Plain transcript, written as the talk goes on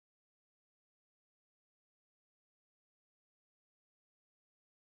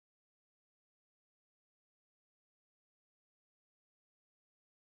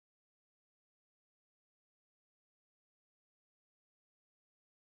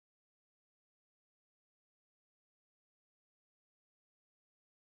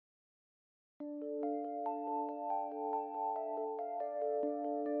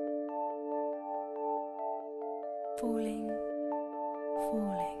falling,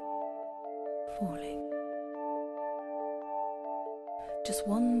 falling, falling. Just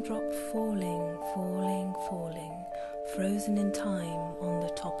one drop falling, falling, falling, frozen in time on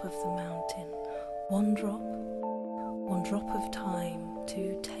the top of the mountain. One drop of time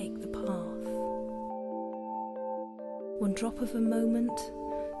to take the path. One drop of a moment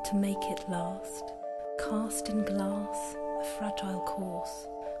to make it last. Cast in glass, a fragile course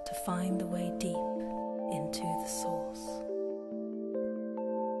to find the way deep into the source.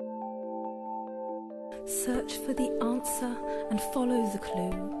 Search for the answer and follow the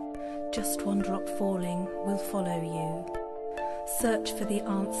clue. Just one drop falling will follow you. Search for the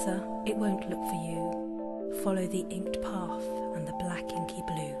answer, it won't look for you. Follow the inked path and the black inky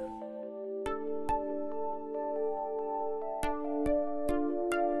blue.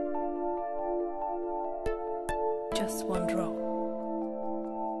 Just one drop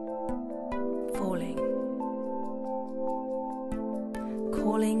falling,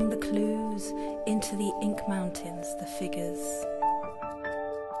 calling the clues into the ink mountains, the figures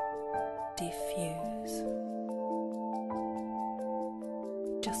diffuse.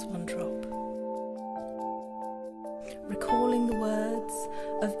 Just one drop, recalling the words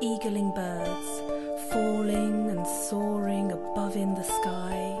of eagling birds, falling and soaring above in the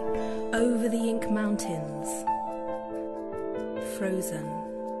sky, over the ink mountains, frozen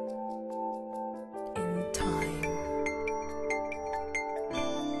in time.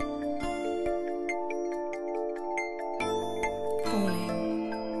 Falling,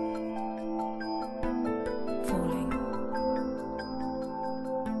 falling,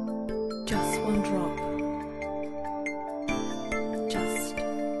 just one drop, just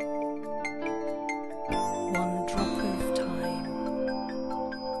one drop of time.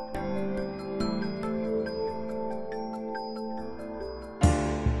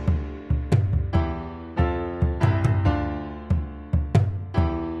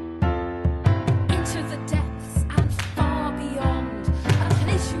 Into the depths and far beyond, a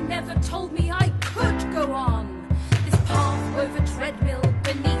place you never told me I could go on. This path wove a treadmill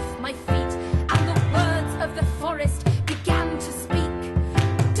beneath my feet, and the words of the forest began to speak.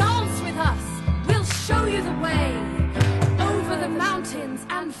 Dance with us, we'll show you the way, over the mountains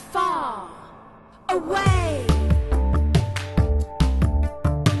and far away.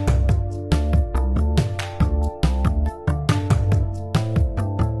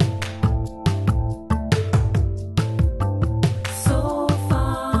 So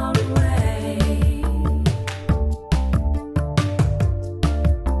far away,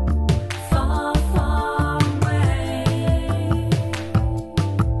 far, far away,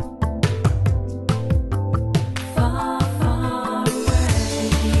 far, far away. Far, far away.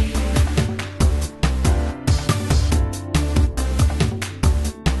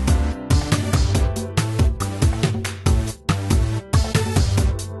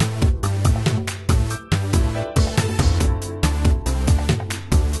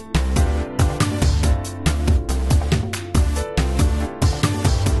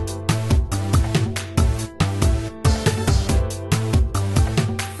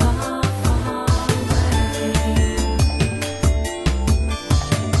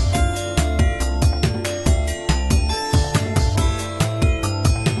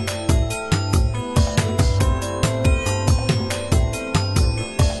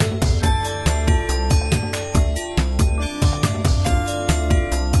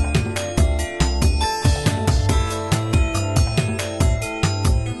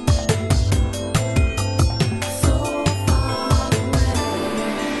 So far away.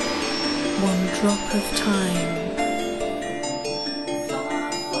 One drop of time